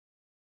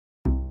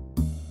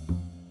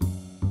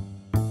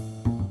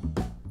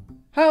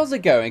How's it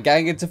going,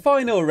 gang? It's a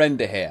final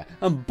render here,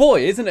 and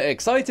boy isn't it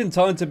exciting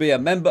time to be a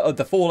member of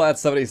the Fallout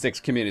 76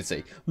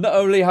 community. Not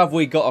only have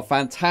we got a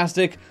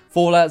fantastic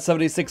Fallout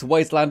 76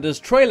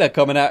 Wastelanders trailer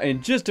coming out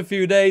in just a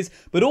few days,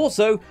 but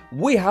also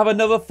we have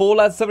another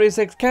Fallout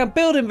 76 camp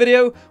building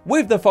video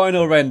with the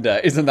final render.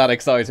 Isn't that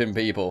exciting,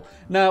 people?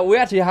 Now, we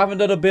actually haven't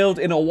done a build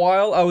in a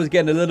while. I was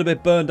getting a little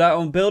bit burned out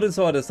on building,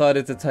 so I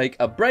decided to take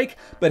a break,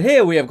 but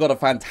here we have got a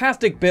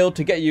fantastic build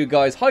to get you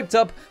guys hyped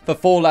up for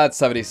Fallout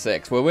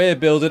 76, where we're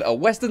building a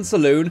Western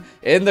saloon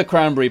in the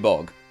Cranberry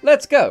Bog.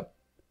 Let's go!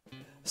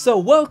 So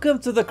welcome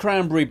to the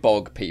Cranberry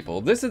Bog,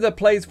 people. This is a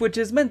place which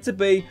is meant to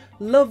be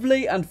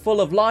lovely and full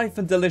of life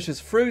and delicious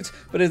fruit,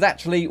 but is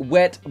actually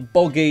wet,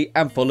 boggy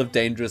and full of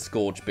dangerous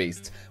scorch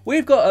beasts.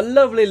 We've got a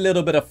lovely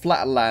little bit of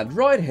flat land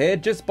right here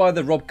just by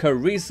the Robco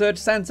Research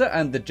Centre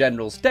and the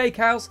General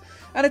Steakhouse,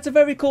 and it's a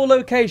very cool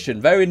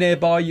location. Very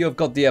nearby you have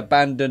got the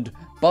abandoned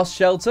bus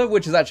shelter,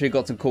 which has actually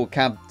got some cool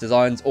camp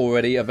designs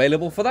already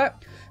available for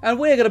that. And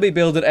we're going to be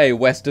building a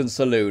Western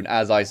saloon,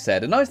 as I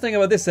said. A nice thing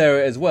about this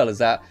area as well is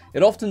that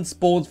it often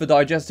spawns for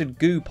digested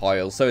goo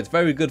piles, so it's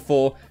very good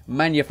for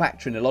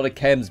manufacturing a lot of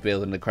chems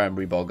built in the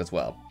Cranberry Bog as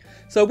well.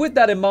 So with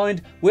that in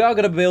mind, we are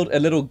going to build a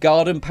little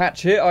garden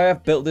patch here. I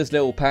have built this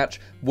little patch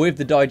with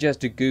the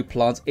digested goo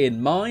plants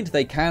in mind.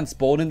 They can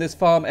spawn in this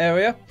farm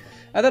area.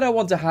 And then I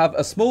want to have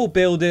a small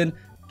building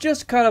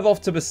just kind of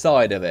off to the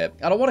side of it.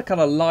 And I want to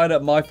kind of line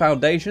up my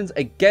foundations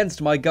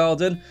against my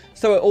garden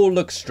so it all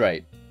looks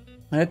straight.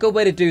 And a good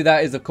way to do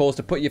that is, of course,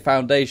 to put your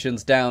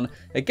foundations down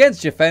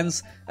against your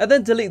fence and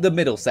then delete the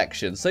middle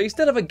section. So you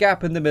still have a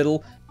gap in the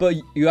middle, but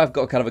you have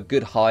got kind of a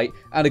good height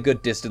and a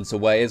good distance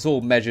away. It's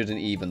all measured and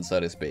even, so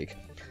to speak.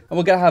 And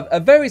we're going to have a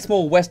very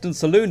small Western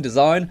saloon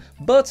design,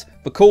 but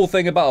the cool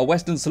thing about a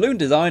Western saloon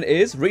design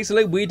is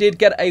recently we did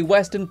get a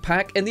Western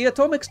pack in the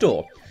Atomic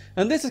Store.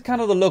 And this is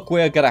kind of the look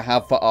we're going to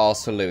have for our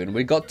saloon.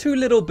 We've got two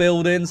little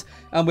buildings,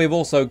 and we've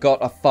also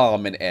got a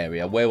farming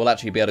area where we'll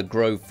actually be able to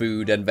grow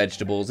food and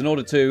vegetables in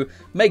order to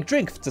make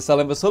drink to sell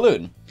in the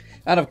saloon.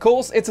 And of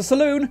course, it's a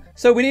saloon,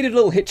 so we needed a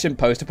little hitching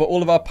post to put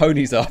all of our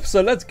ponies up.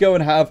 So let's go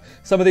and have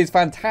some of these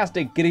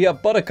fantastic Giddy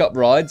Up Buttercup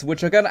rides,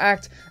 which are going to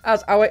act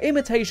as our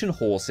imitation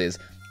horses.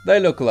 They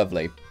look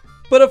lovely.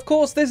 But of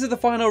course, this is the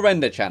final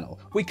render channel.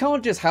 We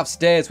can't just have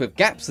stairs with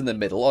gaps in the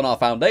middle on our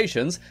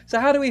foundations, so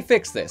how do we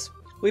fix this?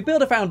 We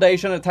build a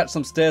foundation and attach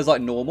some stairs like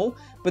normal,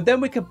 but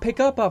then we can pick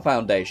up our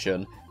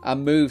foundation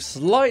and move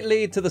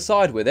slightly to the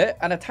side with it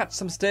and attach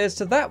some stairs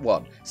to that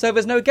one, so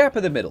there's no gap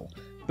in the middle.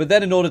 But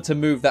then in order to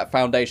move that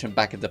foundation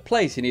back into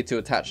place, you need to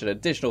attach an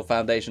additional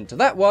foundation to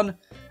that one,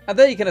 and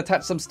then you can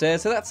attach some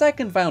stairs to that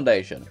second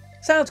foundation.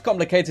 Sounds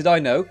complicated, I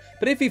know,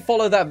 but if you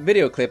follow that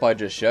video clip I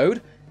just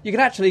showed, you can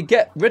actually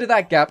get rid of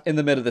that gap in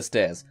the middle of the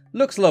stairs.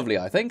 Looks lovely,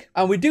 I think.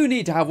 And we do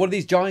need to have one of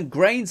these giant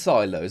grain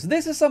silos.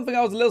 This is something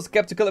I was a little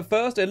skeptical at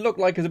first. It looked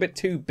like it was a bit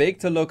too big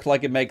to look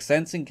like it makes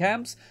sense in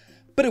camps.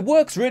 But it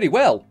works really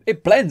well.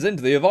 It blends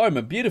into the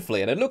environment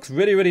beautifully, and it looks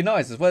really, really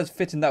nice, as well as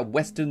fitting that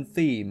Western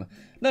theme.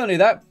 Not only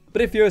that,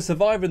 but if you're a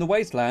survivor in the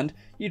wasteland,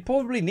 you'd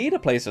probably need a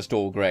place to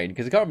store grain,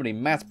 because you can't really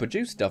mass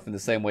produce stuff in the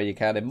same way you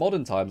can in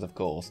modern times, of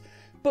course.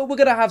 But we're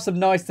going to have some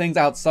nice things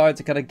outside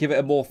to kind of give it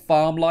a more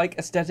farm-like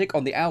aesthetic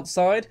on the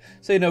outside.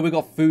 So, you know, we've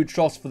got food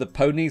troughs for the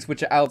ponies,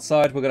 which are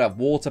outside. We're going to have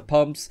water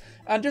pumps.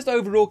 And just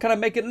overall kind of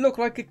make it look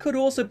like it could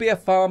also be a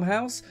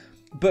farmhouse.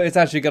 But it's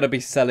actually going to be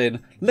selling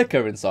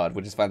liquor inside,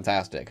 which is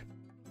fantastic.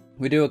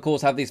 We do, of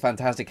course, have these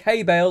fantastic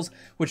hay bales,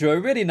 which are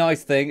a really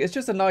nice thing. It's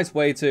just a nice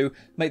way to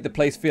make the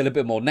place feel a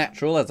bit more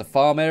natural as a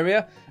farm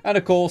area. And,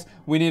 of course,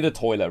 we need a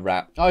toilet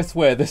wrap. I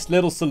swear, this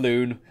little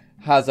saloon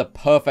has a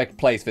perfect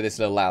place for this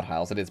little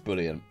outhouse, and it's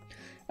brilliant.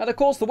 And of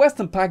course, the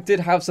Western pack did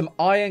have some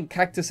iron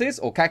cactuses,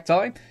 or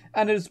cacti,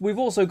 and we've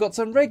also got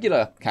some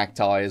regular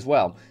cacti as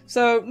well.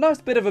 So, nice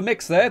bit of a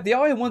mix there. The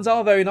iron ones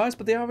are very nice,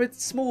 but they are a bit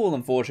small,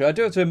 unfortunately. I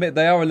do have to admit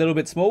they are a little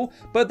bit small,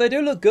 but they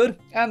do look good,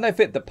 and they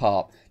fit the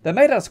part. They're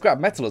made out of scrap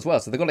metal as well,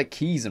 so they've got like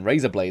keys and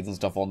razor blades and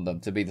stuff on them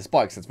to be the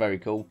spikes. It's very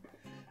cool.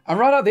 And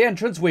right out the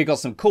entrance, we got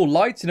some cool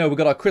lights. You know, we've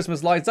got our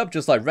Christmas lights up,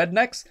 just like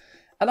rednecks.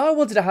 And I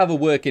wanted to have a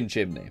working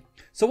chimney.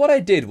 So what I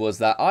did was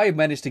that I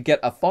managed to get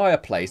a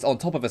fireplace on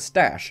top of a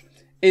stash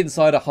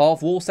inside a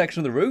half-wall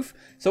section of the roof.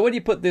 So when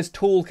you put this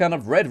tall kind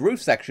of red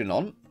roof section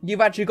on,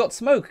 you've actually got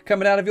smoke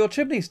coming out of your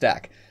chimney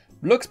stack.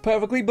 Looks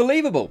perfectly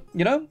believable,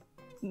 you know?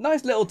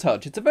 Nice little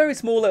touch. It's a very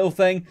small little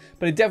thing,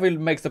 but it definitely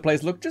makes the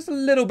place look just a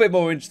little bit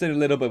more interesting, a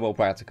little bit more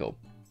practical.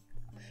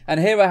 And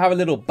here I have a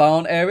little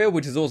barn area,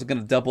 which is also going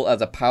to double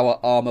as a power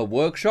armor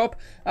workshop.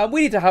 And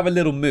we need to have a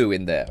little moo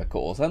in there, of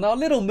course. And our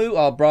little moo,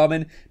 our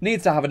Brahmin,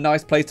 needs to have a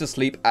nice place to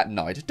sleep at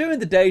night. During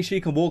the day,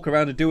 she can walk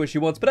around and do what she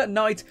wants. But at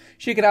night,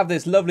 she can have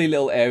this lovely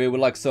little area with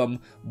like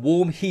some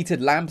warm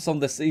heated lamps on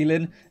the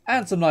ceiling.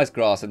 And some nice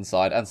grass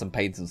inside and some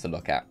paintings to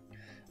look at.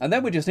 And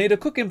then we just need a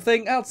cooking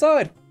thing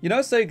outside, you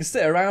know, so you can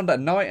sit around at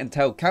night and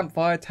tell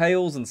campfire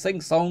tales and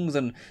sing songs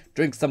and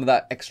drink some of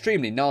that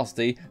extremely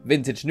nasty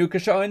vintage Nuka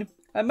Shine.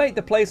 And make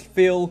the place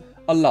feel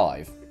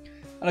alive.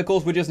 And of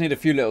course we just need a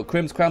few little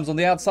crims crams on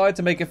the outside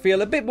to make it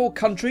feel a bit more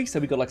country. So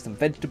we got like some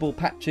vegetable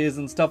patches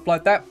and stuff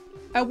like that.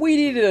 And we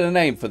needed a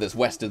name for this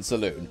Western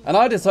saloon, and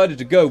I decided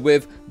to go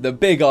with the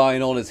big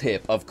iron on his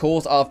hip, of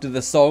course after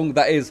the song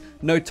that is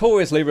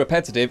notoriously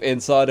repetitive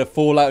inside of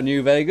Fallout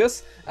New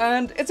Vegas,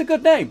 and it's a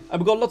good name. And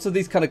we've got lots of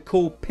these kind of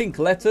cool pink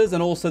letters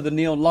and also the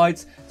neon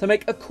lights to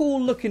make a cool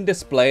looking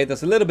display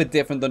that's a little bit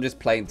different than just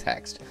plain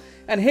text.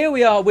 And here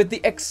we are with the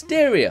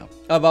exterior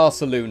of our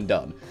saloon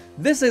done.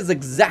 This is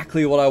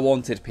exactly what I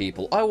wanted,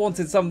 people. I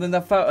wanted something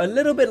that felt a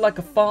little bit like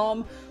a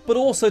farm, but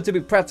also to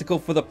be practical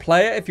for the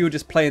player if you were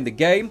just playing the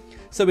game.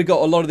 So we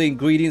got a lot of the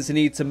ingredients you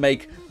need to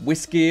make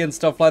whiskey and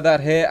stuff like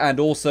that here, and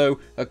also,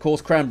 of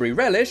course, cranberry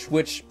relish,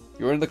 which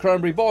you're in the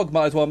cranberry bog,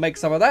 might as well make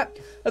some of that,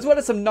 as well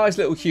as some nice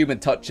little human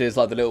touches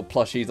like the little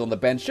plushies on the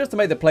bench, just to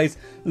make the place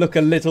look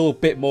a little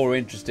bit more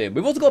interesting.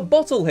 We've also got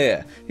Bottle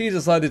here. He's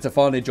decided to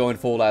finally join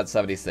Fallout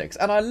 76,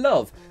 and I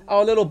love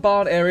our little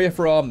barn area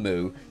for our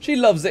Moo. She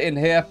loves it in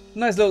here.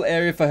 Nice little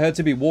area for her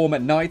to be warm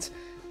at night.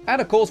 And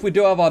of course we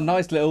do have our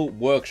nice little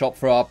workshop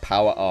for our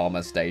power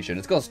armor station.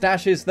 It's got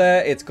stashes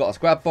there, it's got a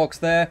scrap box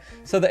there,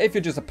 so that if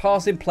you're just a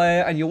passing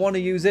player and you want to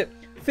use it,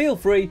 feel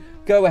free,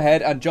 go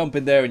ahead and jump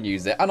in there and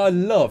use it. And I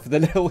love the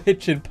little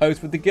hitching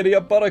post with the giddy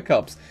up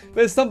buttercups.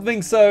 There's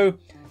something so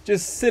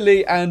just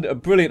silly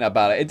and brilliant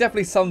about it. It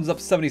definitely sums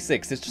up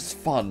 76. It's just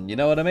fun, you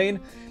know what I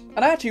mean?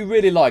 And I actually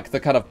really like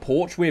the kind of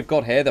porch we've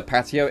got here, the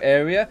patio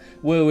area,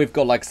 where we've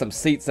got like some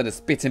seats and a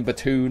spitting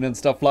battoon and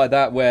stuff like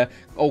that, where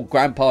old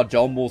Grandpa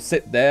John will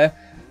sit there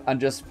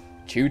and just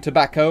chew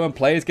tobacco and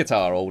play his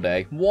guitar all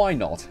day. Why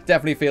not?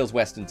 Definitely feels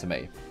Western to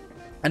me.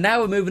 And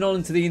now we're moving on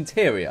into the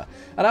interior,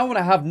 and I want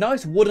to have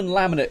nice wooden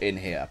laminate in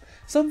here.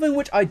 Something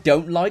which I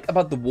don't like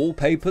about the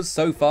wallpapers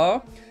so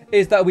far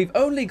is that we've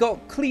only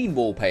got clean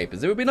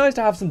wallpapers. It would be nice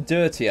to have some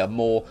dirtier,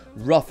 more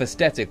rough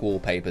aesthetic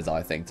wallpapers,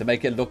 I think, to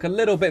make it look a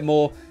little bit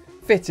more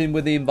fitting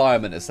with the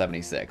environment of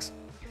 76.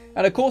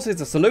 And of course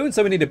it's a saloon,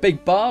 so we need a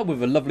big bar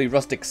with a lovely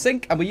rustic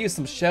sink, and we use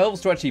some shelves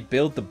to actually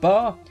build the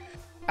bar.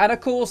 And of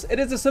course it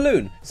is a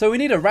saloon, so we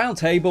need a round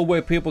table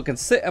where people can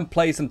sit and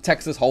play some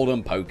Texas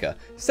Hold'em poker.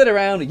 Sit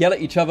around, yell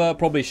at each other,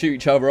 probably shoot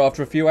each other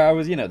after a few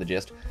hours, you know the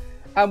gist.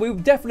 And we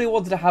definitely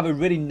wanted to have a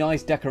really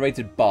nice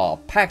decorated bar,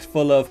 packed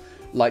full of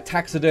like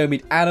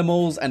taxidermied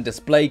animals and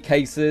display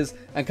cases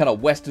and kind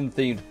of Western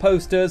themed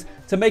posters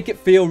to make it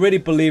feel really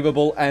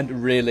believable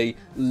and really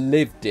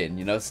lived in,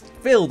 you know,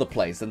 fill the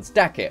place and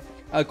stack it.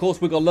 And of course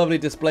we've got lovely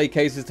display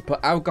cases to put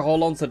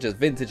alcohol on, such as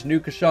vintage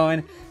Nuka Shine,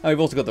 and we've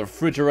also got the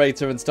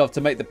refrigerator and stuff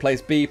to make the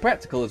place be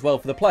practical as well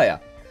for the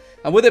player.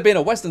 And with it being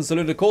a Western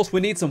saloon, of course,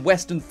 we need some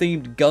Western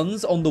themed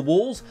guns on the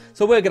walls,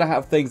 so we're going to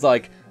have things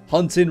like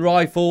hunting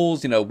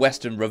rifles, you know,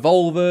 Western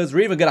revolvers.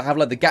 We're even going to have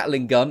like the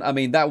Gatling gun. I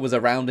mean, that was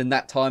around in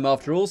that time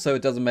after all, so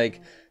it doesn't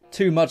make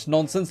too much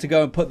nonsense to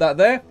go and put that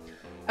there.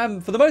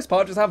 And for the most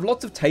part, just have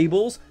lots of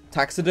tables,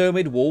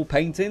 taxidermied wall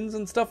paintings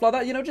and stuff like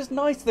that. You know, just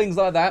nice things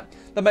like that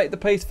that make the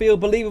place feel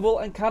believable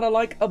and kind of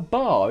like a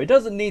bar. It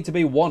doesn't need to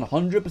be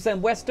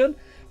 100% Western,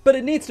 but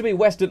it needs to be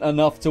Western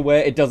enough to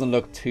where it doesn't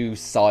look too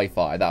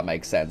sci-fi. That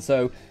makes sense.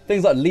 So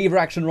things like lever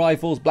action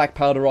rifles, black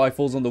powder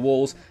rifles on the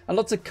walls, and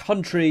lots of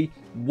country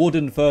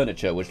wooden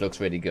furniture, which looks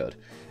really good.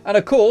 And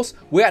of course,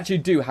 we actually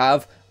do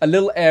have a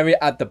little area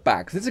at the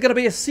back. This is going to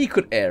be a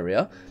secret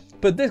area.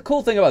 But the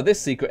cool thing about this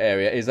secret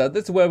area is that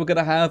this is where we're going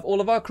to have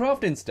all of our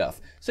crafting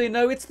stuff. So, you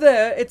know, it's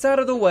there, it's out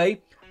of the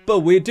way. But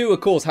we do,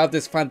 of course, have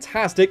this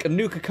fantastic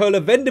Nuka-Cola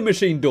vending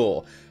machine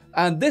door.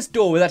 And this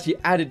door was actually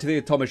added to the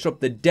Atomic Shop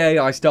the day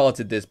I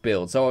started this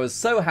build. So I was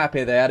so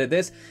happy they added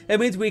this. It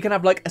means we can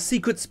have like a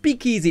secret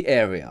speakeasy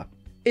area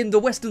in the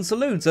Western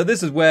Saloon. So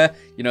this is where,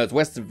 you know, it's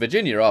Western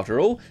Virginia after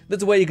all. This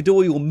is where you can do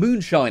all your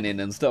moonshine in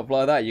and stuff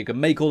like that. You can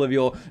make all of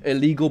your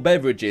illegal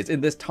beverages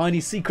in this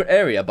tiny secret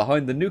area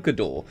behind the Nuka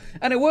door.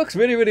 And it works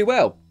really, really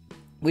well.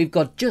 We've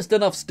got just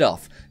enough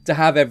stuff to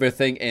have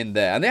everything in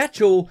there. And the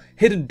actual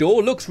hidden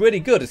door looks really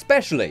good,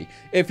 especially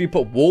if you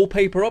put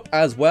wallpaper up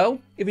as well.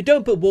 If you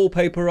don't put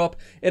wallpaper up,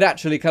 it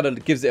actually kind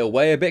of gives it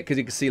away a bit because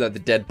you can see like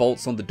the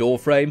deadbolts on the door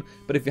frame.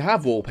 But if you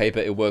have wallpaper,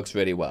 it works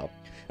really well.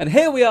 And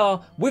here we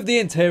are with the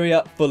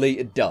interior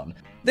fully done.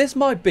 This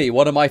might be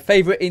one of my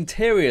favourite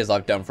interiors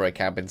I've done for a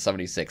camp in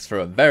 76 for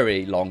a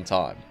very long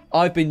time.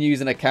 I've been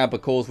using a camp,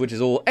 of course, which is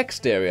all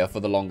exterior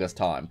for the longest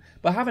time.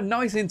 But having a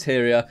nice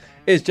interior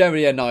is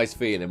generally a nice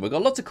feeling. We've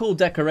got lots of cool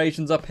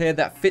decorations up here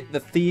that fit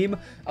the theme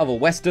of a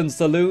Western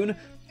saloon.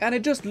 And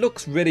it just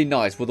looks really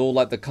nice with all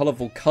like the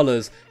colourful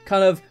colours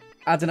kind of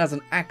adding as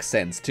an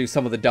accent to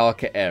some of the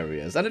darker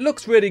areas. And it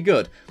looks really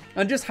good.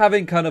 And just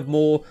having kind of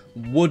more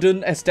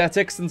wooden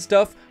aesthetics and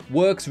stuff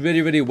works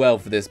really, really well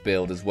for this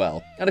build as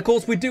well. And of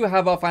course we do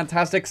have our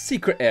fantastic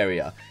secret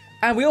area.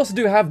 And we also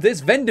do have this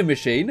vending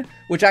machine,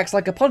 which acts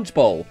like a punch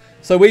bowl.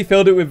 So we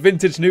filled it with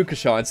vintage Nuka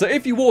Shine. So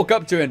if you walk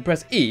up to it and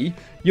press E,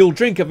 you'll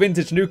drink a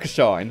vintage Nuka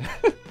Shine.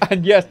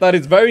 And yes, that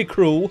is very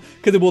cruel,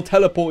 because it will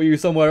teleport you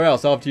somewhere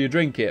else after you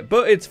drink it.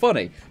 But it's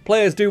funny.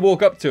 Players do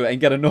walk up to it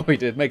and get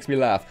annoyed. It makes me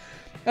laugh.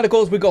 And of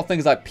course, we've got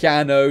things like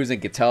pianos and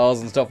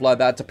guitars and stuff like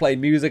that to play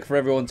music for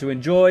everyone to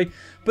enjoy.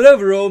 But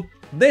overall,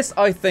 this,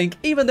 I think,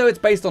 even though it's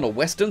based on a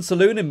Western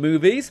saloon in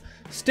movies,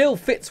 still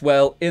fits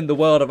well in the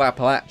world of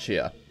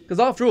Appalachia.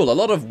 Because after all, a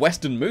lot of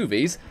Western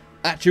movies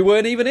actually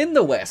weren't even in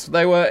the West.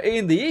 They were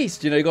in the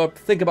East. You know, you got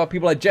to think about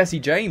people like Jesse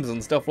James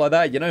and stuff like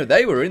that. You know,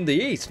 they were in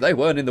the East. They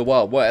weren't in the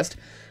Wild West.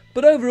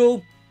 But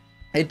overall,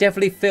 it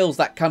definitely fills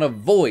that kind of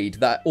void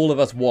that all of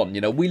us want. You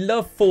know, we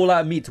love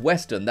Fallout meets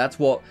Western. That's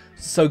what's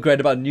so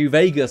great about New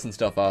Vegas and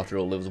stuff after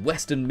all. It was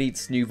Western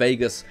meets New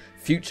Vegas,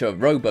 future,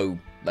 robo,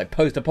 like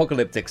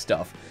post-apocalyptic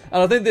stuff.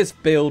 And I think this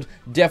build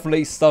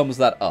definitely sums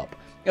that up.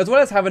 As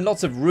well as having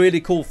lots of really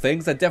cool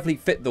things that definitely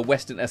fit the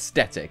Western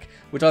aesthetic,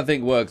 which I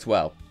think works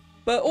well.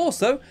 But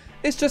also,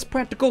 it's just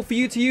practical for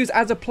you to use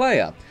as a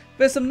player.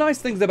 There's some nice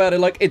things about it,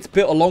 like it's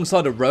built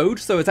alongside a road,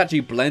 so it's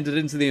actually blended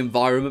into the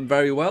environment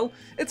very well.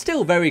 It's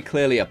still very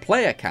clearly a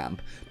player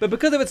camp, but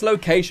because of its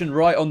location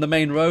right on the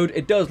main road,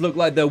 it does look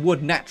like there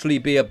would naturally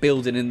be a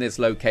building in this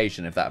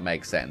location, if that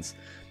makes sense.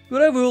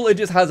 But overall, it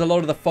just has a lot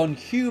of the fun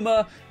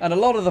humour and a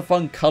lot of the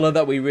fun colour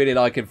that we really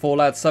like in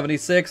Fallout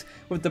 76,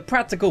 with the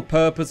practical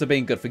purpose of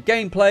being good for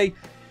gameplay,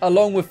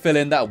 along with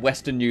filling that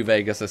Western New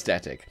Vegas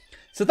aesthetic.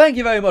 So thank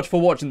you very much for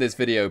watching this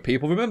video,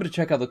 people. Remember to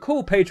check out the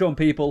cool Patreon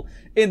people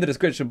in the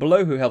description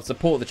below who help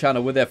support the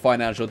channel with their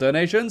financial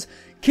donations.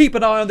 Keep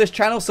an eye on this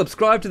channel,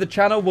 subscribe to the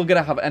channel. We're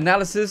going to have an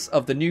analysis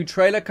of the new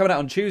trailer coming out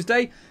on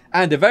Tuesday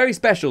and a very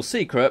special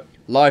secret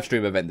live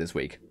stream event this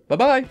week.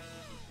 Bye-bye.